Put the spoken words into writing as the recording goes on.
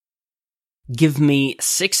Give me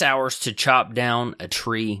 6 hours to chop down a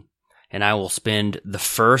tree, and I will spend the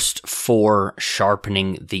first 4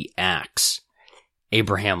 sharpening the axe.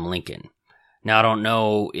 Abraham Lincoln. Now, I don't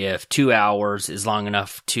know if 2 hours is long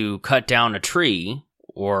enough to cut down a tree,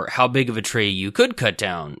 or how big of a tree you could cut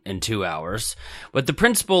down in 2 hours, but the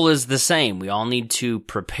principle is the same. We all need to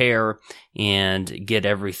prepare and get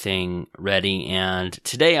everything ready, and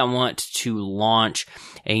today I want to launch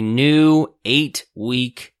a new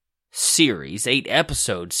 8-week series,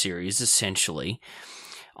 8-episode series, essentially,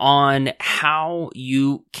 on how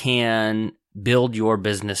you can build your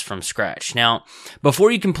business from scratch. Now,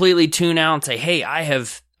 before you completely tune out and say, hey,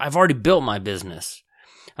 I've already built my business,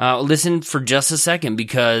 listen for just a second,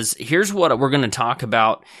 because here's what we're going to talk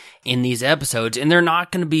about in these episodes, and they're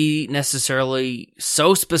not going to be necessarily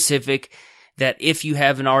so specific that if you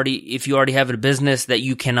already have a business, that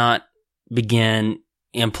you cannot begin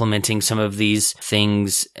implementing some of these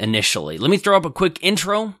things initially. Let me throw up a quick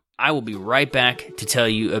intro. I will be right back to tell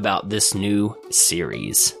you about this new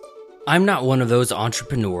series. I'm not one of those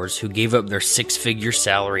entrepreneurs who gave up their 6-figure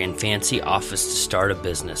salary and fancy office to start a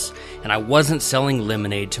business, and I wasn't selling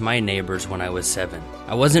lemonade to my neighbors when I was 7.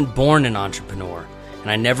 I wasn't born an entrepreneur,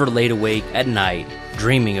 and I never laid awake at night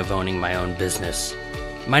dreaming of owning my own business.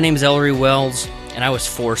 My name is Ellery Wells, and I was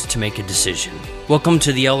forced to make a decision. Welcome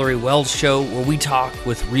to the Ellery Wells Show, where we talk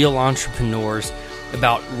with real entrepreneurs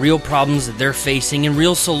about real problems that they're facing and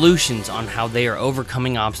real solutions on how they are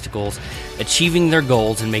overcoming obstacles, achieving their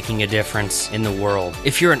goals, and making a difference in the world.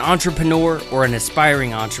 If you're an entrepreneur or an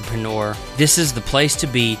aspiring entrepreneur, this is the place to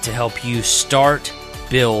be to help you start,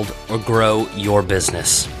 build, or grow your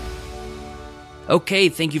business. Okay,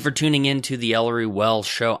 thank you for tuning in to the Ellery Wells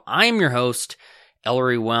Show. I am your host,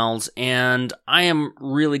 Ellery Wells, and I am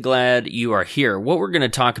really glad you are here. What we're going to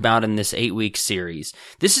talk about in this 8-week series,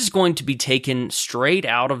 this is going to be taken straight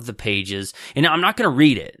out of the pages, and I'm not going to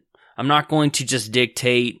read it. I'm not going to just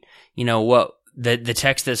dictate, what the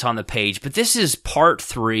text that's on the page, but this is part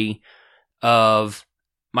 3 of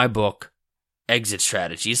my book, Exit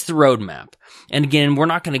Strategy. It's the roadmap. And again, we're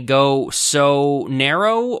not going to go so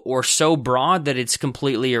narrow or so broad that it's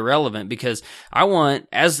completely irrelevant, because I want,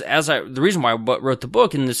 the reason why I wrote the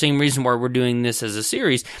book, and the same reason why we're doing this as a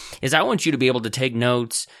series, is I want you to be able to take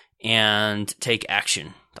notes and take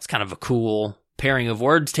action. That's kind of a cool pairing of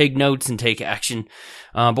words, take notes and take action.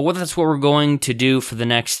 But that's what we're going to do for the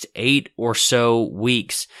next 8 or so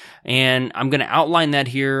weeks. And I'm going to outline that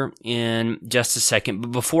here in just a second.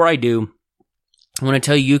 But before I do, I want to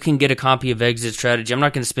tell you can get a copy of Exit Strategy. I'm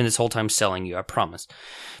not going to spend this whole time selling you, I promise.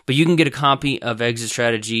 But you can get a copy of Exit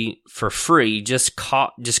Strategy for free. Just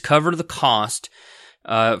cover the cost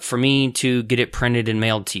for me to get it printed and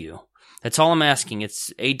mailed to you. That's all I'm asking.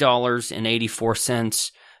 It's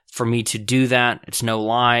 $8.84 for me to do that. It's no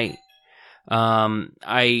lie.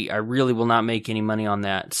 I really will not make any money on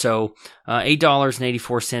that. So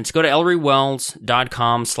 $8.84. Go to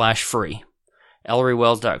ElleryWells.com/free.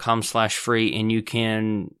 ElleryWells.com/free, and you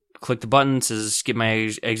can click the button that says get my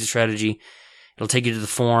exit strategy. It'll take you to the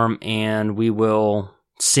form, and we will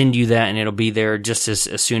send you that, and it'll be there just as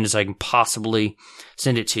soon as I can possibly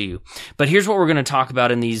send it to you. But here's what we're going to talk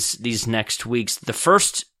about in these next weeks. The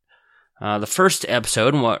first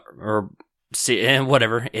episode, an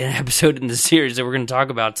episode in the series that we're going to talk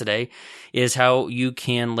about today, is how you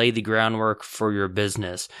can lay the groundwork for your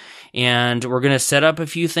business. And we're going to set up a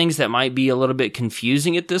few things that might be a little bit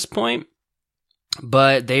confusing at this point,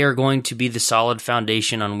 but they are going to be the solid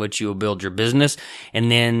foundation on which you will build your business. And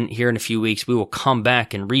then here in a few weeks, we will come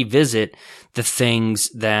back and revisit the things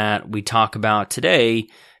that we talk about today,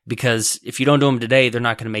 because if you don't do them today, they're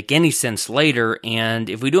not going to make any sense later. And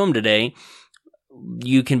if we do them today,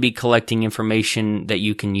 you can be collecting information that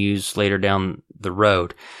you can use later down the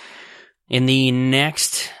road. In the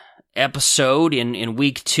next episode, in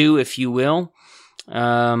week 2, if you will,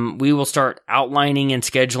 we will start outlining and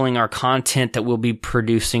scheduling our content that we'll be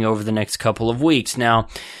producing over the next couple of weeks. Now,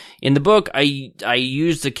 in the book, I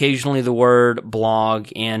used occasionally the word blog,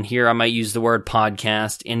 and here I might use the word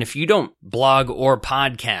podcast. And if you don't blog or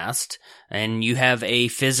podcast, and you have a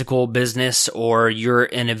physical business or you're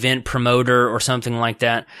an event promoter or something like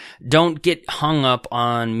that, don't get hung up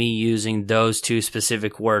on me using those 2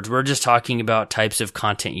 specific words. We're just talking about types of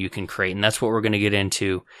content you can create, and that's what we're going to get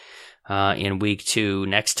into in week 2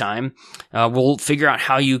 next time. We'll figure out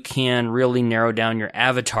how you can really narrow down your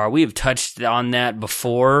avatar. We have touched on that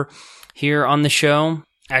before here on the show.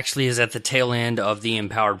 Actually, is at the tail end of the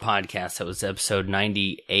Empowered Podcast. That was episode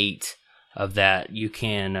 98. of that, you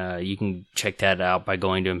can check that out by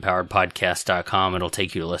going to empoweredpodcast.com. It'll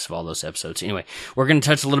take you to a list of all those episodes. Anyway, we're going to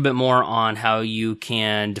touch a little bit more on how you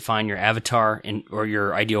can define your avatar or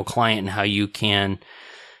your ideal client and how you can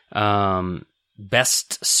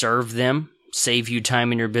best serve them, save you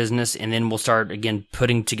time in your business, and then we'll start again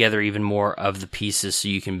putting together even more of the pieces so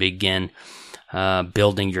you can begin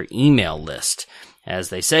building your email list. As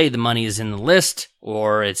they say, the money is in the list,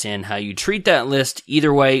 or it's in how you treat that list.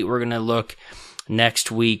 Either way, we're going to look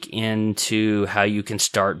next week into how you can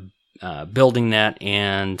start building that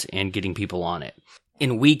and getting people on it.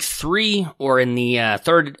 In week 3, or in the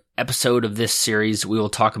third episode of this series, we will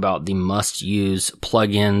talk about the must-use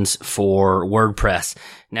plugins for WordPress.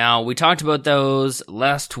 Now, we talked about those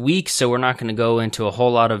last week, so we're not going to go into a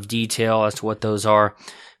whole lot of detail as to what those are.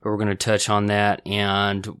 But we're going to touch on that,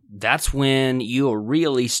 and that's when you'll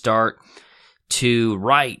really start to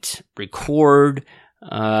write, record,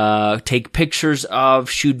 take pictures of,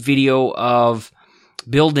 shoot video of,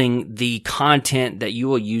 building the content that you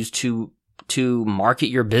will use to market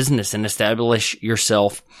your business and establish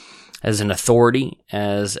yourself as an authority,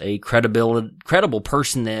 as a credible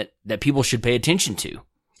person that people should pay attention to.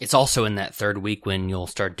 It's also in that third week when you'll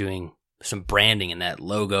start doing some branding in that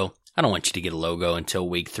logo. I don't want you to get a logo until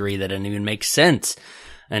week 3. That doesn't even make sense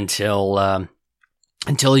until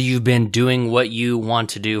you've been doing what you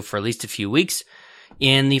want to do for at least a few weeks.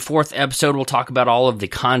 In the 4th episode, we'll talk about all of the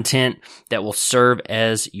content that will serve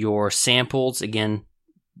as your samples. Again,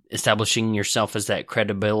 establishing yourself as that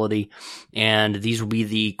credibility. And these will be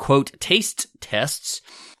the, quote, taste tests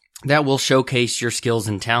that will showcase your skills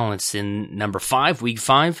and talents. In number 5, week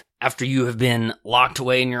 5, after you have been locked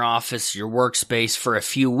away in your office, your workspace for a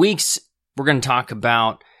few weeks, we're going to talk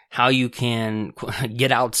about how you can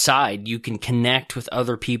get outside. You can connect with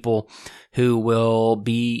other people who will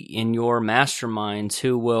be in your masterminds,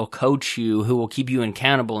 who will coach you, who will keep you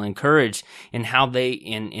accountable and encouraged, and how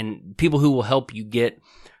and people who will help you get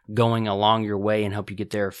going along your way and help you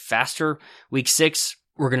get there faster. Week 6,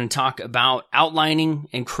 we're going to talk about outlining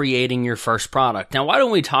and creating your first product. Now, why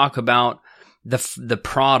don't we talk about the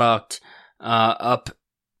product up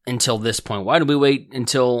until this point? Why did we wait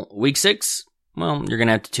until week 6? Well, you're going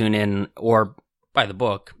to have to tune in or buy the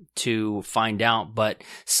book to find out. But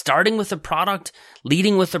starting with a product,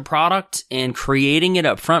 leading with a product, and creating it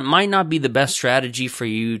up front might not be the best strategy for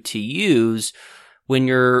you to use when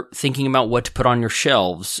you're thinking about what to put on your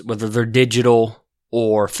shelves, whether they're digital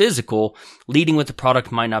or physical. Leading with the product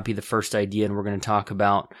might not be the first idea, and we're going to talk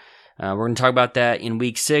about that in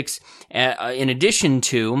week 6. In addition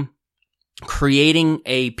to creating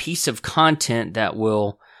a piece of content that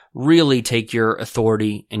will really take your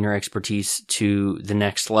authority and your expertise to the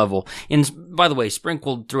next level. And by the way,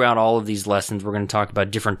 sprinkled throughout all of these lessons, we're going to talk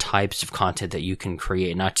about different types of content that you can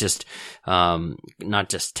create, not just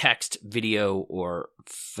text, video, or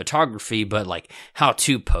photography, but like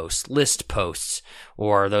how-to posts, list posts,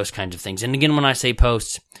 or those kinds of things. And again, when I say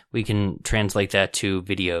posts, we can translate that to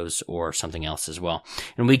videos or something else as well.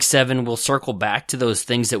 In week 7, we'll circle back to those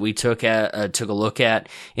things that we took a look at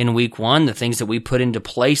in week 1, the things that we put into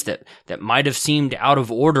place that might have seemed out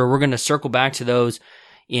of order. We're going to circle back to those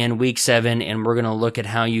in week 7, and we're going to look at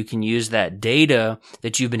how you can use that data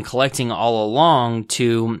that you've been collecting all along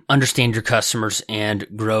to understand your customers and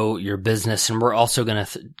grow your business. And we're also going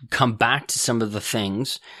to come back to some of the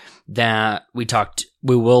things that we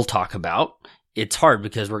will talk about. It's hard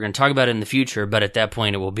because we're going to talk about it in the future, but at that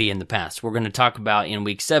point it will be in the past. We're going to talk about in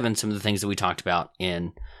week 7 some of the things that we talked about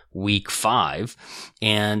in week 5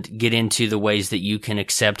 and get into the ways that you can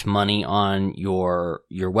accept money on your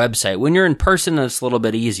website. When you're in person, it's a little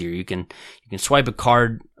bit easier. You can swipe a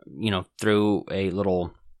card, through a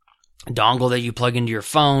little dongle that you plug into your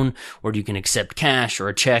phone, or you can accept cash or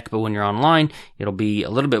a check. But when you're online, it'll be a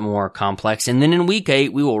little bit more complex. And then in week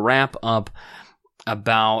 8, we will wrap up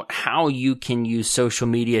about how you can use social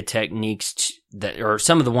media techniques or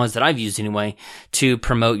some of the ones that I've used anyway, to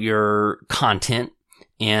promote your content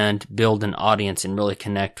and build an audience and really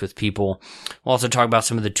connect with people. We'll also talk about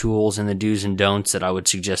some of the tools and the do's and don'ts that I would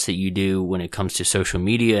suggest that you do when it comes to social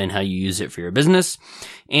media and how you use it for your business,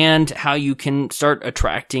 and how you can start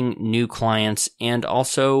attracting new clients and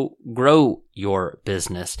also grow your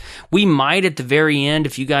business. We might at the very end,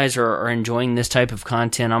 if you guys are enjoying this type of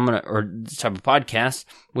content, or this type of podcast,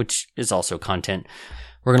 which is also content,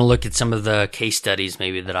 we're going to look at some of the case studies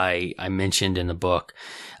maybe that I mentioned in the book.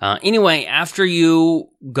 Anyway, after you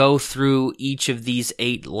go through each of these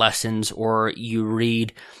 8 lessons, or you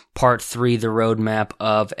read part 3, the roadmap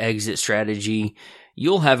of exit strategy,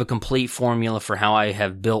 you'll have a complete formula for how I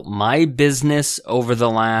have built my business over the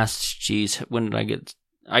last, when did I get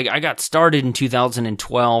I got started in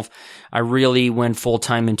 2012. I really went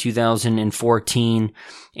full-time in 2014,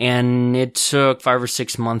 and it took 5 or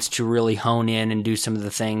 6 months to really hone in and do some of the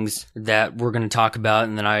things that we're going to talk about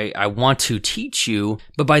and that I want to teach you.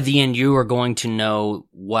 But by the end, you are going to know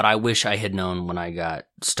what I wish I had known when I got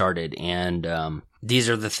started. And these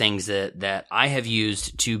are the things that I have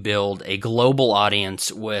used to build a global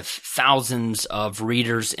audience with thousands of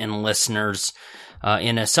readers and listeners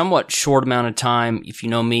in a somewhat short amount of time. If you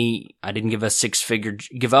know me, I didn't give up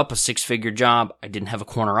a six-figure job. I didn't have a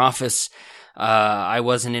corner office. I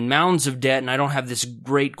wasn't in mountains of debt, and I don't have this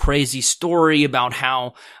great, crazy story about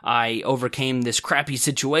how I overcame this crappy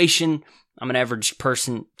situation. I'm an average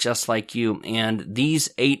person just like you. And these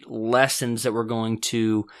 8 lessons that we're going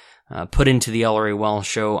to put into the Ellery Wells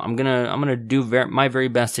Show, I'm gonna do my very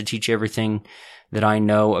best to teach you everything that I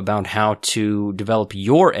know about how to develop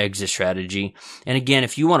your exit strategy. And again,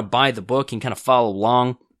 if you want to buy the book and kind of follow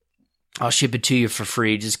along, I'll ship it to you for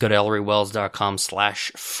free. Just go to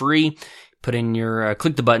ElleryWells.com/free. Put in your,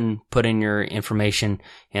 click the button, put in your information,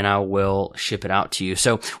 and I will ship it out to you.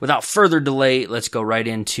 So without further delay, let's go right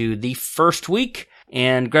into the first week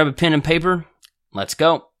and grab a pen and paper. Let's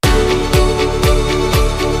go.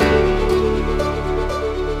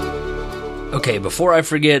 Okay, before I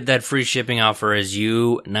forget, that free shipping offer is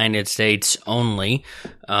United States only.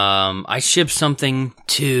 I shipped something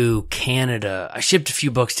to Canada. I shipped a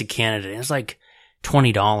few books to Canada. It was like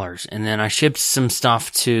 $20. And then I shipped some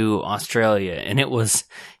stuff to Australia, and it was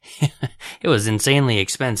insanely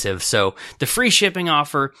expensive. So the free shipping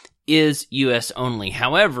offer is US only.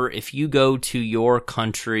 However, if you go to your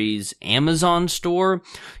country's Amazon store,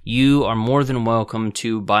 you are more than welcome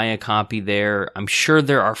to buy a copy there. I'm sure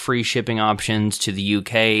there are free shipping options to the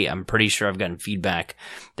UK. I'm pretty sure I've gotten feedback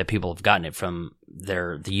that people have gotten it from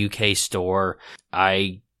the UK store.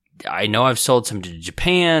 I know I've sold some to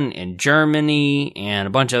Japan and Germany and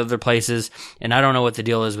a bunch of other places, and I don't know what the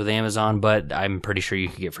deal is with Amazon, but I'm pretty sure you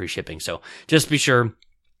can get free shipping. So just be sure,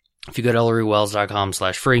 if you go to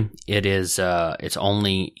ElleryWells.com/free, it's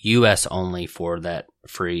only US only for that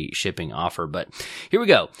free shipping offer. But here we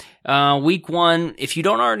go. Week 1, if you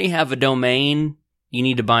don't already have a domain, you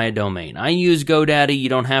need to buy a domain. I use GoDaddy. You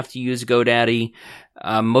don't have to use GoDaddy.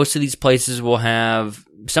 Most of these places will have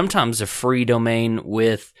sometimes a free domain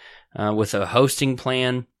with a hosting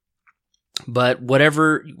plan. But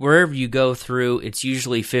wherever you go through, it's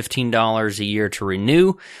usually $15 a year to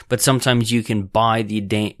renew, but sometimes you can buy the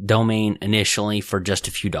domain initially for just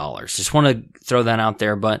a few dollars. Just want to throw that out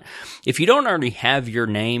there. But if you don't already have your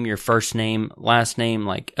name, your first name, last name,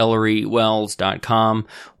 like ElleryWells.com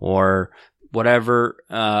or whatever,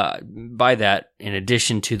 buy that in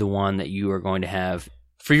addition to the one that you are going to have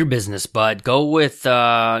for your business. But go with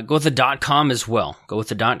the .com as well. Go with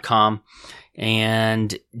the .com,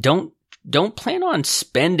 and don't plan on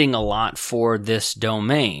spending a lot for this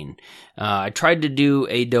domain. I tried to do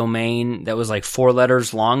a domain that was like 4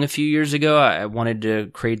 letters long a few years ago. I wanted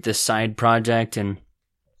to create this side project, and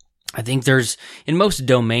I think there's, in most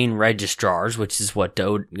domain registrars, which is what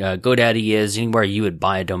GoDaddy is, anywhere you would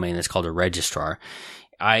buy a domain that's called a registrar.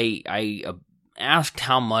 I asked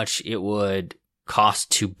how much it would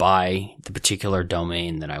cost to buy the particular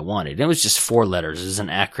domain that I wanted. And it was just 4 letters. It's an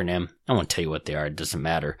acronym. I won't tell you what they are. It doesn't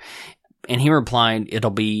matter. And he replied,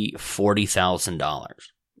 it'll be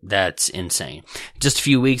 $40,000. That's insane. Just a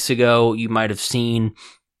few weeks ago, you might have seen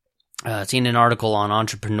an article on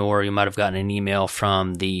Entrepreneur. You might have gotten an email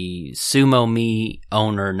from the Sumo Me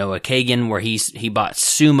owner, Noah Kagan, where he bought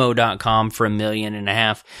sumo.com for $1.5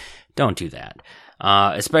 million. Don't do that.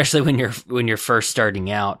 Especially when you're first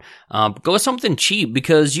starting out. Go with something cheap,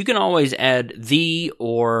 because you can always add the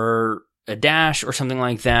or a dash or something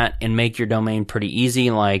like that and make your domain pretty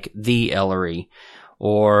easy, like the Ellery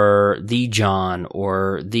or the John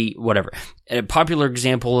or the whatever. A popular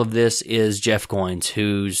example of this is Jeff Goins,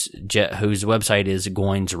 whose website is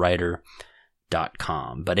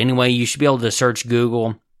goinswriter.com. But anyway, you should be able to search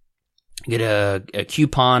Google, get a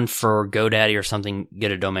coupon for GoDaddy or something,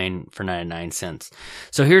 get a domain for 99 cents.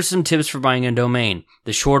 So here's some tips for buying a domain.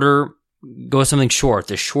 Go with something short.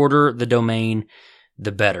 The shorter the domain,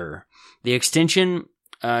 the better. The extension,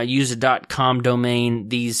 use a .com domain.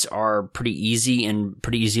 These are pretty easy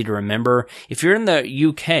to remember. If you're in the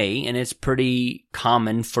UK, and it's pretty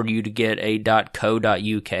common for you to get a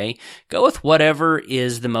 .co.uk, go with whatever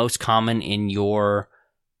is the most common in your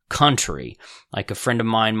country. Like a friend of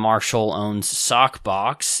mine, Marshall, owns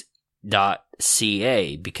sockbox.ca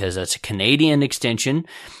because that's a Canadian extension,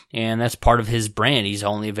 and that's part of his brand. He's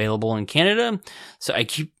only available in Canada. So I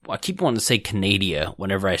keep wanting to say Canada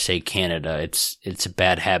whenever I say Canada. It's a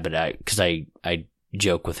bad habit because I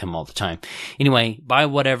joke with him all the time. Anyway, buy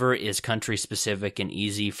whatever is country specific and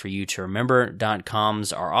easy for you to remember.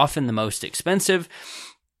 .coms are often the most expensive,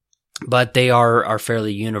 but they are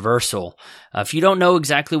fairly universal. If you don't know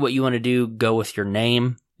exactly what you want to do, go with your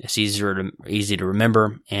name. It's easy to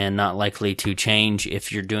remember and not likely to change.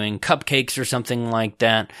 If you're doing cupcakes or something like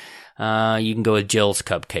that, you can go with Jill's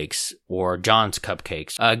Cupcakes or John's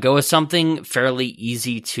Cupcakes. Go with something fairly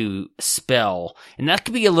easy to spell. And that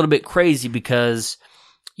could be a little bit crazy because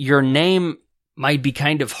your name might be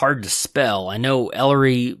kind of hard to spell. I know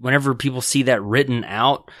Ellery, whenever people see that written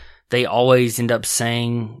out, they always end up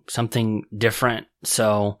saying something different.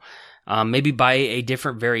 So maybe buy a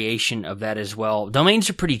different variation of that as well. Domains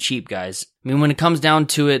are pretty cheap, guys. I mean, when it comes down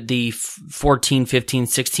to it, the $14, $15,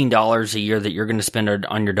 $16 a year that you're going to spend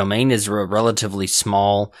on your domain is a relatively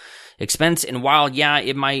small expense. And while, yeah,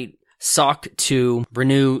 it might suck to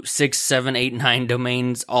renew 6, 7, 8, 9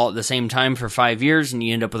 domains all at the same time for 5 years and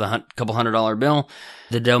you end up with a couple $100 bill,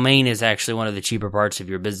 the domain is actually one of the cheaper parts of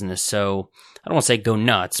your business. So I don't want to say go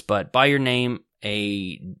nuts, but buy your name,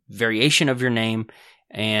 a variation of your name,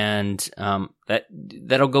 and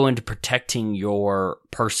that'll go into protecting your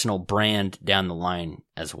personal brand down the line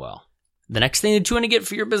as well. The next thing that you want to get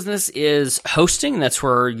for your business is hosting. That's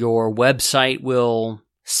where your website will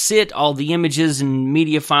sit, all the images and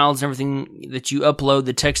media files, everything that you upload,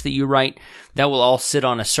 the text that you write, that will all sit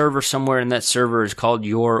on a server somewhere, and that server is called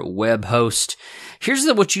your web host. Here's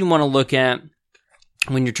what you want to look at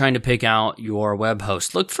when you're trying to pick out your web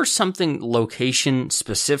host. Look for something location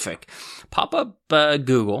specific. Pop up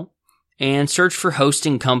Google and search for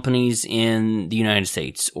hosting companies in the United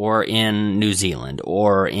States or in New Zealand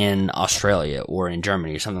or in Australia or in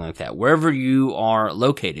Germany or something like that, wherever you are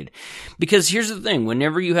located. Because here's the thing,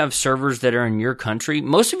 whenever you have servers that are in your country,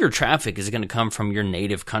 most of your traffic is going to come from your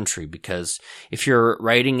native country, because if you're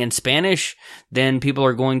writing in Spanish, then people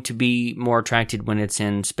are going to be more attracted when it's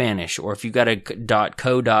in Spanish. Or if you've got a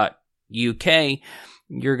 .co.uk,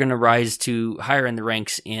 you're going to rise to higher in the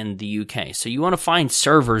ranks in the UK. So you want to find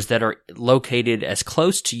servers that are located as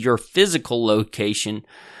close to your physical location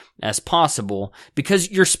as possible,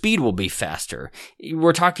 because your speed will be faster.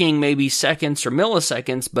 We're talking maybe seconds or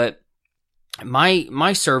milliseconds, but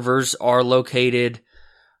my servers are located,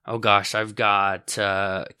 oh gosh, I've got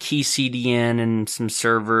KeyCDN and some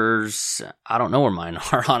servers. I don't know where mine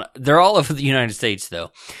are. They're all over the United States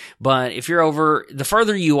though. But if you're over, the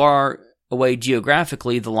further you are away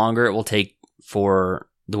geographically, the longer it will take for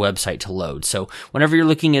the website to load. So whenever you're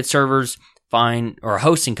looking at servers, find a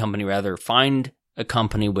hosting company, find a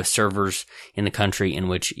company with servers in the country in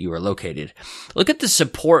which you are located. Look at the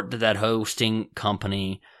support that hosting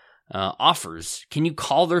company offers. Can you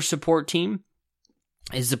call their support team?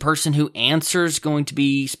 Is the person who answers going to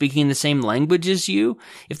be speaking the same language as you?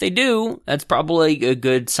 If they do, that's probably a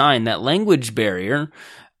good sign. That language barrier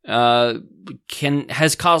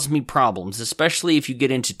has caused me problems, especially if you get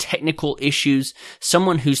into technical issues.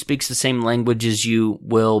 Someone who speaks the same language as you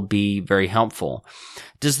will be very helpful.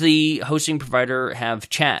 Does the hosting provider have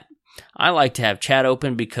chat? I like to have chat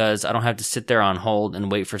open because I don't have to sit there on hold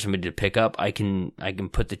and wait for somebody to pick up. I can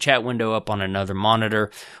put the chat window up on another monitor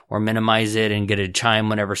or minimize it and get a chime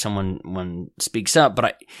whenever someone speaks up.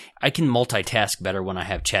 But I can multitask better when I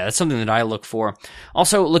have chat. That's something that I look for.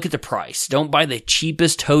 Also, look at the price. Don't buy the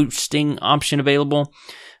cheapest hosting option available.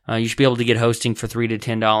 You should be able to get hosting for $3 to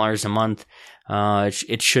 $10 a month.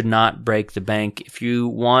 It should not break the bank. If you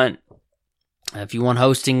want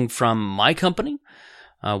hosting from my company,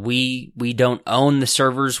 we don't own the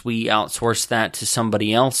servers. We outsource that to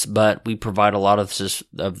somebody else, but we provide a lot of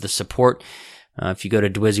the support. If you go to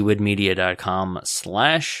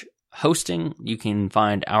dwizzywwoodmedia.com/hosting, you can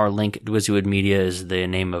find our link. Dwizzywwood Media is the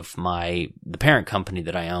name of the parent company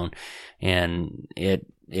that I own, and it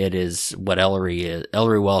is what Ellery is.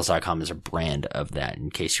 ElleryWells.com is a brand of that,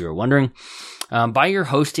 in case you were wondering. Buy your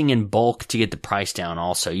hosting in bulk to get the price down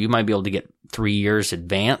also. You might be able to get 3 years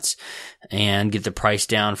advance and get the price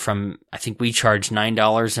down from, I think we charge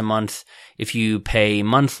 $9 a month if you pay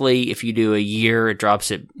monthly. If you do a year, it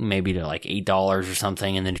drops it maybe to like $8 or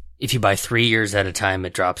something. And then if you buy 3 years at a time,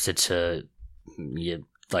 it drops it to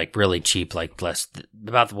like really cheap, like less,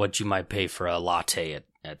 about what you might pay for a latte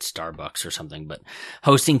at Starbucks or something. But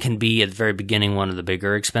hosting can be at the very beginning one of the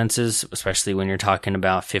bigger expenses, especially when you're talking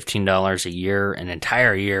about $15 a year, an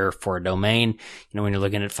entire year for a domain. When you're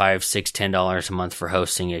looking at $5, $6, $10 a month for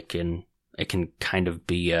hosting, it can kind of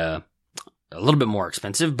be a little bit more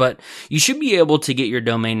expensive, but you should be able to get your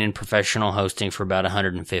domain in professional hosting for about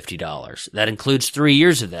 $150. That includes 3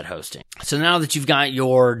 years of that hosting. So now that you've got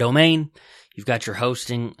your domain, you've got your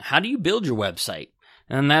hosting, how do you build your website?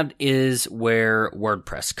 And that is where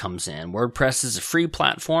WordPress comes in. WordPress is a free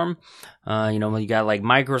platform. You got like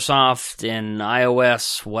Microsoft and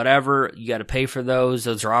iOS, whatever. You got to pay for those.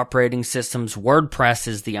 Those are operating systems. WordPress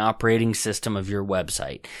is the operating system of your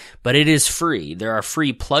website, but it is free. There are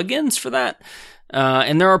free plugins for that.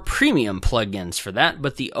 And there are premium plugins for that,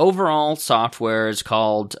 but the overall software is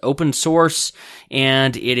called open source,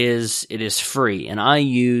 and it is free. And I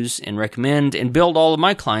use and recommend and build all of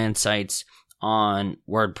my client sites on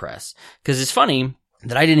WordPress. Because it's funny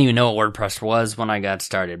that I didn't even know what WordPress was when I got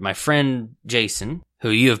started. My friend Jason,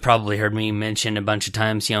 who you have probably heard me mention a bunch of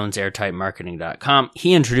times, he owns airtightmarketing.com.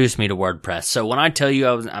 He introduced me to WordPress. So when I tell you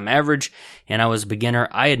I'm average and I was a beginner,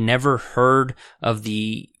 I had never heard of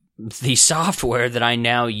the software that I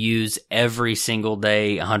now use every single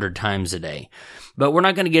day, 100 times a day. But we're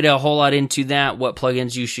not going to get a whole lot into that, what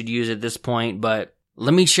plugins you should use at this point, but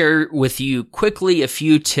let me share with you quickly a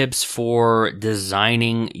few tips for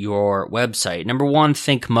designing your website. Number one,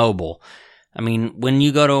 think mobile. I mean, when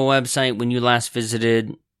you go to a website, when you last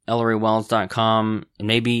visited ElleryWells.com, and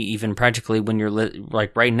maybe even practically when you're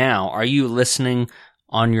like right now, are you listening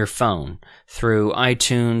on your phone through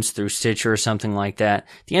iTunes, through Stitcher or something like that?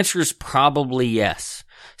 The answer is probably yes.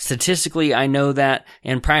 Statistically, I know that,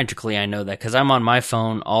 and practically I know that because I'm on my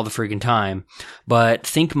phone all the freaking time. But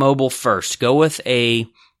think mobile first. Go with a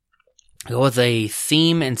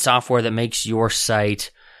theme and software that makes your site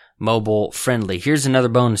mobile friendly. Here's another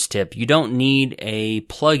bonus tip. You don't need a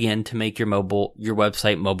plugin to make your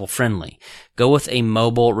website mobile friendly. Go with a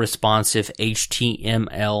mobile responsive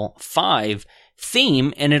HTML5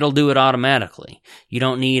 theme, and it'll do it automatically. You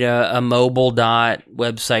don't need a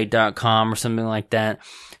mobile.website.com or something like that.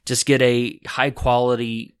 Just get a high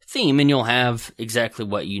quality theme and you'll have exactly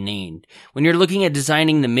what you need. When you're looking at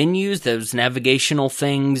designing the menus, those navigational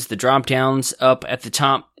things, the drop downs up at the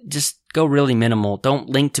top, just go really minimal. Don't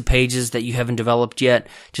link to pages that you haven't developed yet.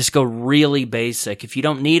 Just go really basic. If you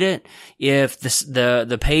don't need it, if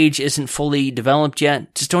the page isn't fully developed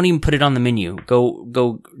yet, just don't even put it on the menu.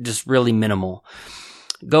 Go just really minimal.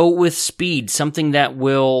 Go with speed, something that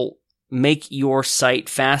will make your site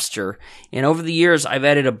faster. And over the years, I've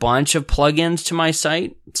added a bunch of plugins to my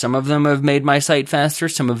site. Some of them have made my site faster.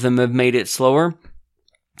 Some of them have made it slower.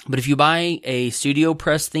 But if you buy a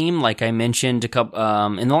StudioPress theme, like I mentioned in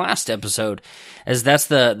the last episode, as that's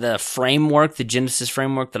the framework, the Genesis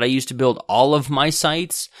framework that I use to build all of my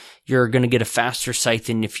sites, you're going to get a faster site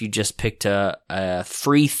than if you just picked a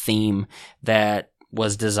free theme that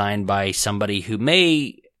was designed by somebody who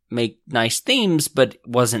may make nice themes, but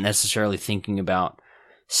wasn't necessarily thinking about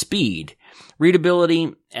speed.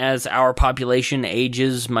 Readability, as our population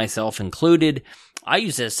ages, myself included, I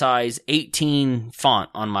use a size 18 font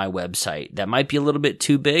on my website. That might be a little bit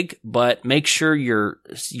too big, but make sure your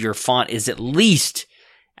font is at least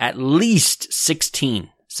 16,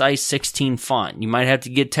 size 16 font. You might have to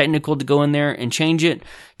get technical to go in there and change it.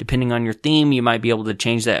 Depending on your theme, you might be able to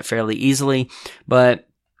change that fairly easily, but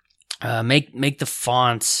make the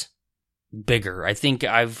fonts bigger. I think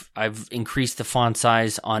I've increased the font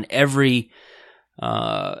size on everything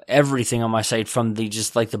on my site, from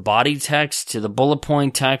the body text to the bullet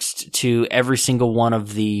point text to every single one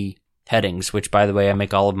of the headings, which, by the way, I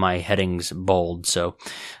make all of my headings bold. So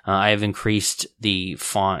I have increased the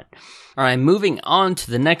font. All right, moving on to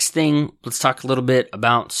the next thing, let's talk a little bit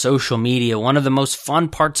about social media. One of the most fun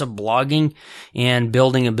parts of blogging and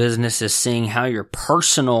building a business is seeing how your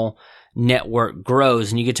personal network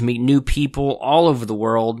grows, and you get to meet new people all over the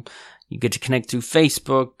world. You get to connect through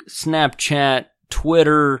Facebook, Snapchat,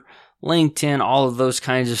 Twitter, LinkedIn, all of those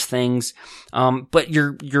kinds of things. But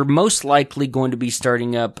you're most likely going to be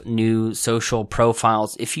starting up new social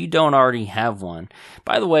profiles if you don't already have one.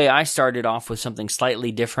 By the way, I started off with something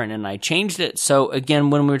slightly different and I changed it. So again,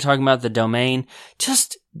 when we were talking about the domain,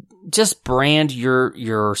 just brand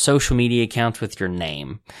your social media accounts with your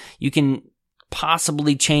name. You can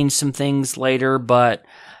possibly change some things later, but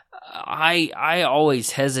I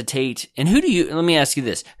always hesitate. And let me ask you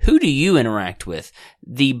this, who do you interact with?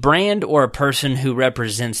 The brand or a person who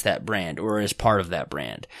represents that brand or is part of that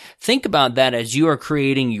brand? Think about that as you are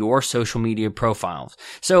creating your social media profiles.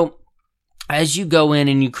 So as you go in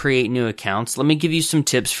and you create new accounts, let me give you some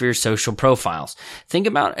tips for your social profiles. Think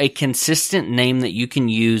about a consistent name that you can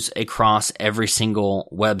use across every single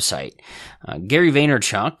website. Gary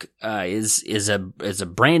Vaynerchuk is a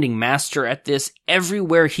branding master at this.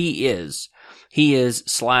 Everywhere he is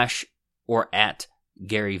 / or at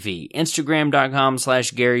Gary V.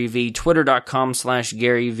 Instagram.com/Gary V.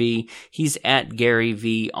 Twitter.com/Gary V. He's at Gary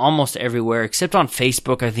V almost everywhere, except on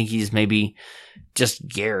Facebook. I think he's maybe just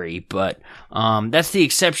Gary, but that's the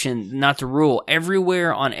exception, not the rule.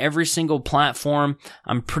 Everywhere on every single platform,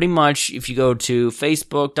 I'm pretty much, if you go to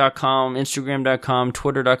facebook.com, instagram.com,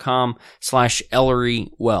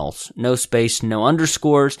 twitter.com/Ellery Wells, no space, no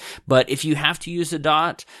underscores. But if you have to use a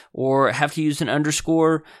dot or have to use an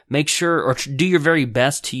underscore, make sure or do your very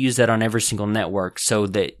best to use that on every single network so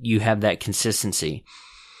that you have that consistency.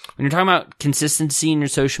 When you're talking about consistency in your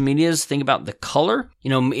social medias, think about the color.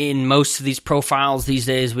 In most of these profiles these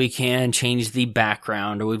days, we can change the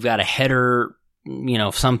background, or we've got a header,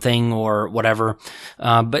 something or whatever.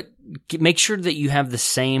 But make sure that you have the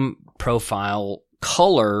same profile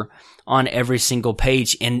color on every single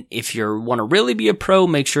page. And if you want to really be a pro,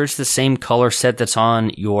 make sure it's the same color set that's on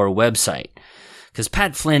your website. Because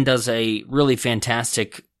Pat Flynn does a really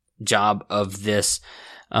fantastic job of this.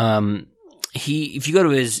 If you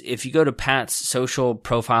go to Pat's social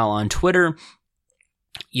profile on Twitter,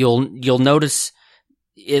 you'll notice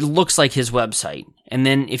it looks like his website. And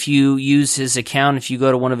then if you use his account, if you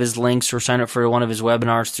go to one of his links or sign up for one of his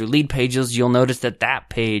webinars through Lead Pages, you'll notice that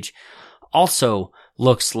page also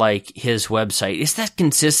looks like his website. It's that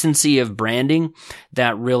consistency of branding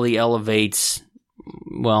that really elevates,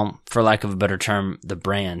 well, for lack of a better term, the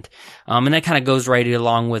brand. And that kind of goes right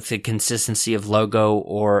along with the consistency of logo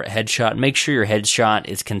or headshot. Make sure your headshot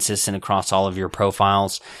is consistent across all of your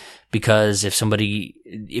profiles, because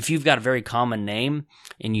if you've got a very common name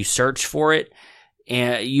and you search for it,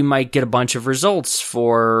 you might get a bunch of results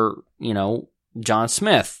for, John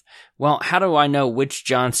Smith. Well, how do I know which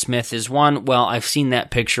John Smith is one? Well, I've seen that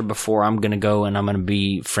picture before. I'm going to go and I'm going to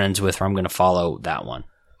be friends with, or I'm going to follow that one.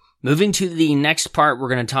 Moving to the next part, we're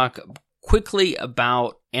going to talk quickly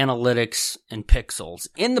about analytics and pixels.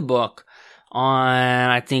 In the book,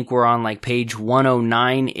 I think we're on like page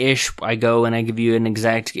 109-ish, I go and I give you an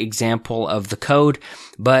exact example of the code.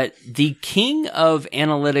 But the king of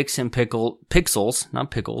analytics and pixels, not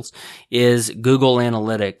pickles, is Google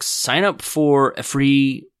Analytics. Sign up for a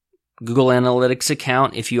free Google Analytics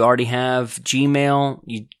account. If you already have Gmail,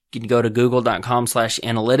 you can go to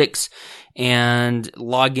google.com/analytics and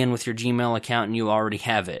log in with your Gmail account, and you already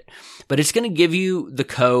have it. But it's going to give you the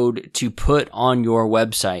code to put on your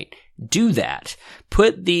website. Do that.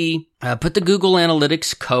 Put the Google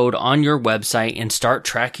Analytics code on your website and start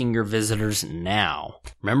tracking your visitors now.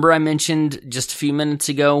 Remember I mentioned just a few minutes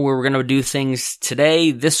ago where we're going to do things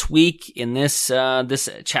today, this week, in this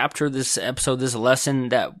chapter, this episode, this lesson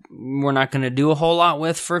that we're not going to do a whole lot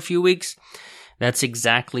with for a few weeks? That's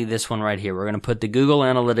exactly this one right here. We're going to put the Google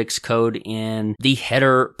Analytics code in the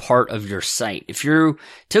header part of your site. If you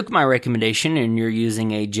took my recommendation and you're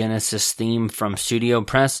using a Genesis theme from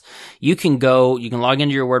StudioPress, you can log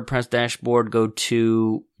into your WordPress dashboard, go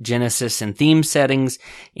to Genesis and theme settings,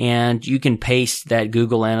 and you can paste that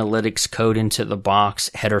Google Analytics code into the box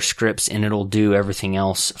header scripts, and it'll do everything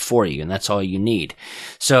else for you. And that's all you need.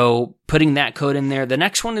 So putting that code in there. The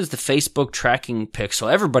next one is the Facebook tracking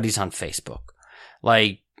pixel. Everybody's on Facebook.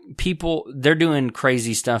 Like, people, they're doing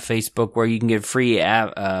crazy stuff, Facebook, where you can get free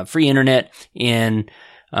internet in,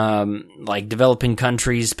 like developing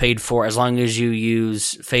countries, paid for, as long as you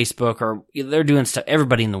use Facebook, or they're doing stuff.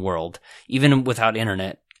 Everybody in the world, even without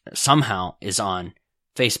internet, somehow is on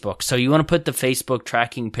Facebook. So you want to put the Facebook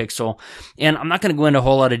tracking pixel, and I'm not going to go into a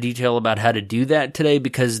whole lot of detail about how to do that today,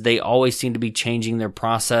 because they always seem to be changing their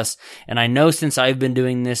process. And I know since I've been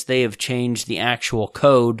doing this, they have changed the actual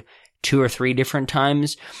code 2 or 3 different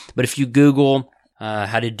times. But if you Google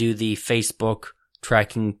how to do the Facebook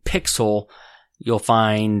tracking pixel, you'll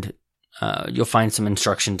find some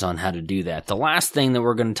instructions on how to do that. The last thing that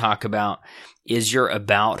we're going to talk about is your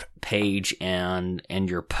about page and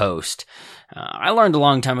your post. I learned a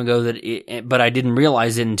long time ago but I didn't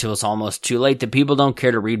realize it until it's almost too late, that people don't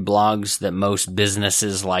care to read blogs that most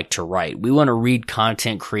businesses like to write. We want to read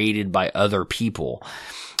content created by other people.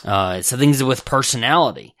 So things with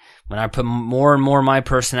personality. When I put more and more of my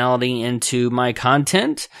personality into my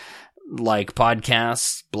content, like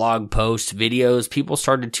podcasts, blog posts, videos, people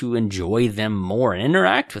started to enjoy them more and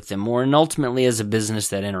interact with them more. And ultimately, as a business,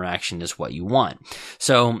 that interaction is what you want.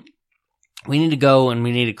 So we need to go and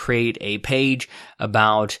we need to create a page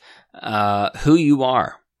about who you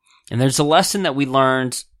are. And there's a lesson that we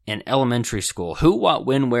learned in elementary school: who, what,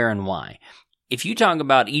 when, where, and why. If you talk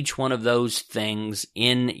about each one of those things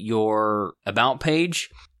in your about page,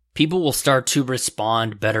 people will start to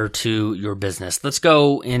respond better to your business. Let's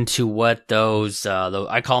go into what those,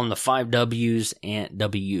 I call them the 5 W's and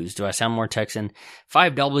W's. Do I sound more Texan?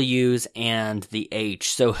 5 W's and the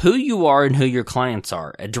H. So who you are and who your clients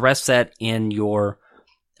are. Address that in your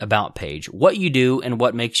about page. What you do and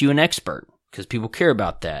what makes you an expert, because people care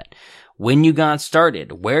about that. when you got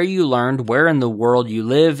started, where you learned, where in the world you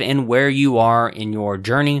live, and where you are in your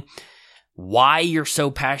journey, why you're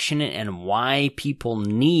so passionate and why people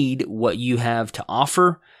need what you have to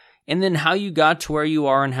offer, and then how you got to where you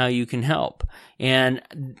are and how you can help. And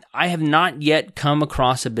I have not yet come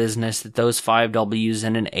across a business that those 5 W's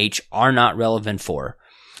and an H are not relevant for.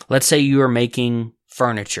 Let's say you are making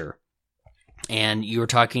furniture and you were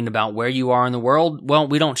talking about where you are in the world. Well,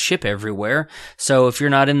 we don't ship everywhere. So if you're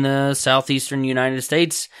not in the southeastern United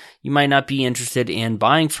States, you might not be interested in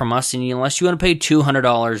buying from us unless you want to pay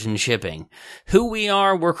 $200 in shipping. Who we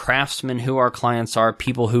are, we're craftsmen. Who our clients are,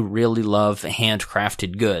 people who really love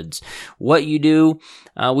handcrafted goods. What you do,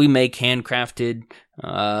 we make handcrafted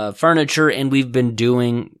furniture, and we've been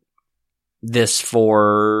doing this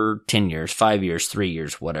for 10 years, 5 years, 3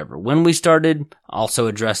 years, whatever. When we started, also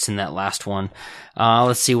addressed in that last one.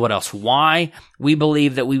 Let's see what else. Why we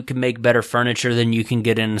believe that we can make better furniture than you can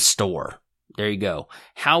get in a store. There you go.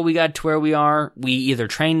 How we got to where we are, we either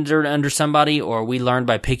trained under somebody or we learned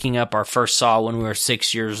by picking up our first saw when we were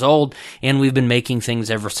 6 years old, and we've been making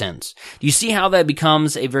things ever since. Do you see how that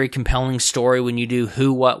becomes a very compelling story when you do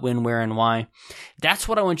who, what, when, where, and why? That's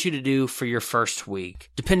what I want you to do for your first week.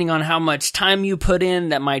 Depending on how much time you put in,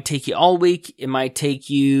 that might take you all week. It might take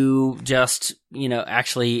you just,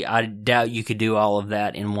 actually, I doubt you could do all of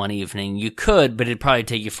that in one evening. You could, but it'd probably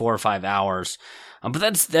take you 4 or 5 hours.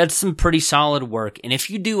 But that's some pretty solid work. And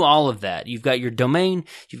if you do all of that, you've got your domain,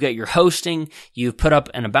 you've got your hosting, you've put up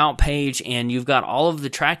an about page, and you've got all of the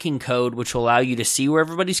tracking code, which will allow you to see where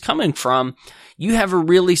everybody's coming from, you have a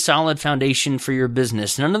really solid foundation for your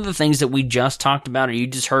business. None of the things that we just talked about or you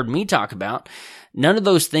just heard me talk about, none of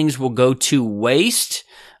those things will go to waste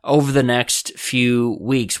over the next few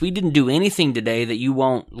weeks. We didn't do anything today that you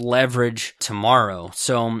won't leverage tomorrow.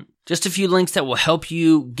 So just a few links that will help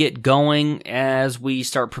you get going as we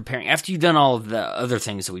start preparing. After you've done all of the other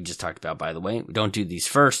things that we just talked about, by the way, don't do these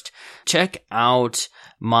first. Check out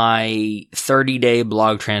my 30-day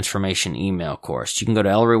blog transformation email course. You can go to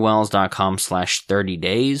ellerywells.com/30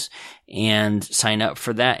 days and sign up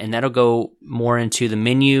for that. And that'll go more into the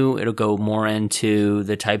menu. It'll go more into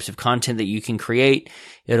the types of content that you can create.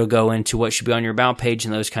 It'll go into what should be on your about page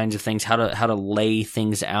and those kinds of things, how to lay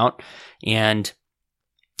things out. And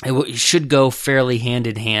it should go fairly hand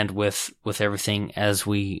in hand with everything as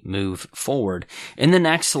we move forward. In the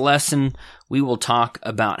next lesson, we will talk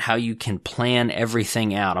about how you can plan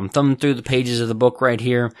everything out. I'm thumbing through the pages of the book right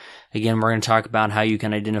here. Again, we're going to talk about how you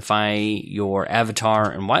can identify your avatar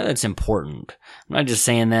and why that's important. I'm not just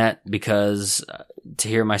saying that because to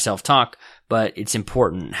hear myself talk, but it's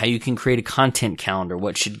important. How you can create a content calendar,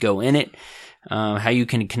 what should go in it. How you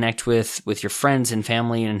can connect with your friends and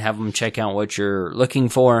family and have them check out what you're looking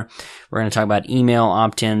for. We're going to talk about email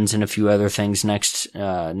opt-ins and a few other things next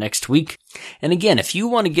week. And again, if you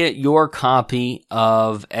want to get your copy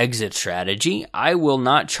of Exit Strategy, I will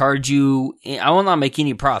not charge you, I will not make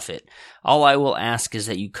any profit. All I will ask is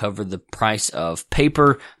that you cover the price of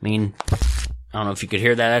paper. I don't know if you could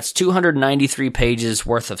hear that. That's 293 pages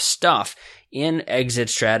worth of stuff in Exit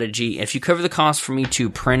Strategy. If you cover the cost for me to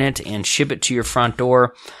print it and ship it to your front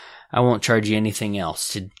door, I won't charge you anything else.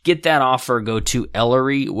 To get that offer, go to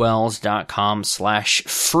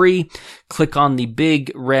ellerywells.com/free. Click on the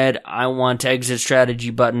big red I want Exit Strategy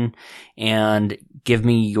button and give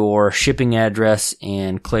me your shipping address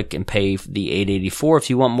and click and pay the $8.84.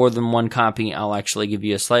 If you want more than one copy, I'll actually give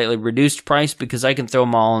you a slightly reduced price because I can throw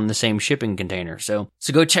them all in the same shipping container. So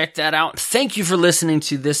go check that out. Thank you for listening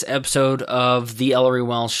to this episode of The Ellery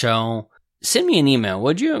Wells Show. Send me an email,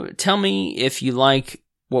 would you? Tell me if you like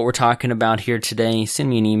what we're talking about here today. Send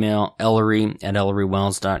me an email,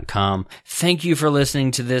 ellery@ellerywells.com. Thank you for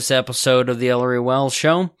listening to this episode of The Ellery Wells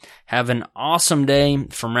Show. Have an awesome day.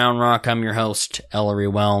 From Round Rock, I'm your host, Ellery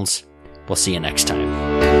Wells. We'll see you next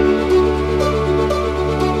time.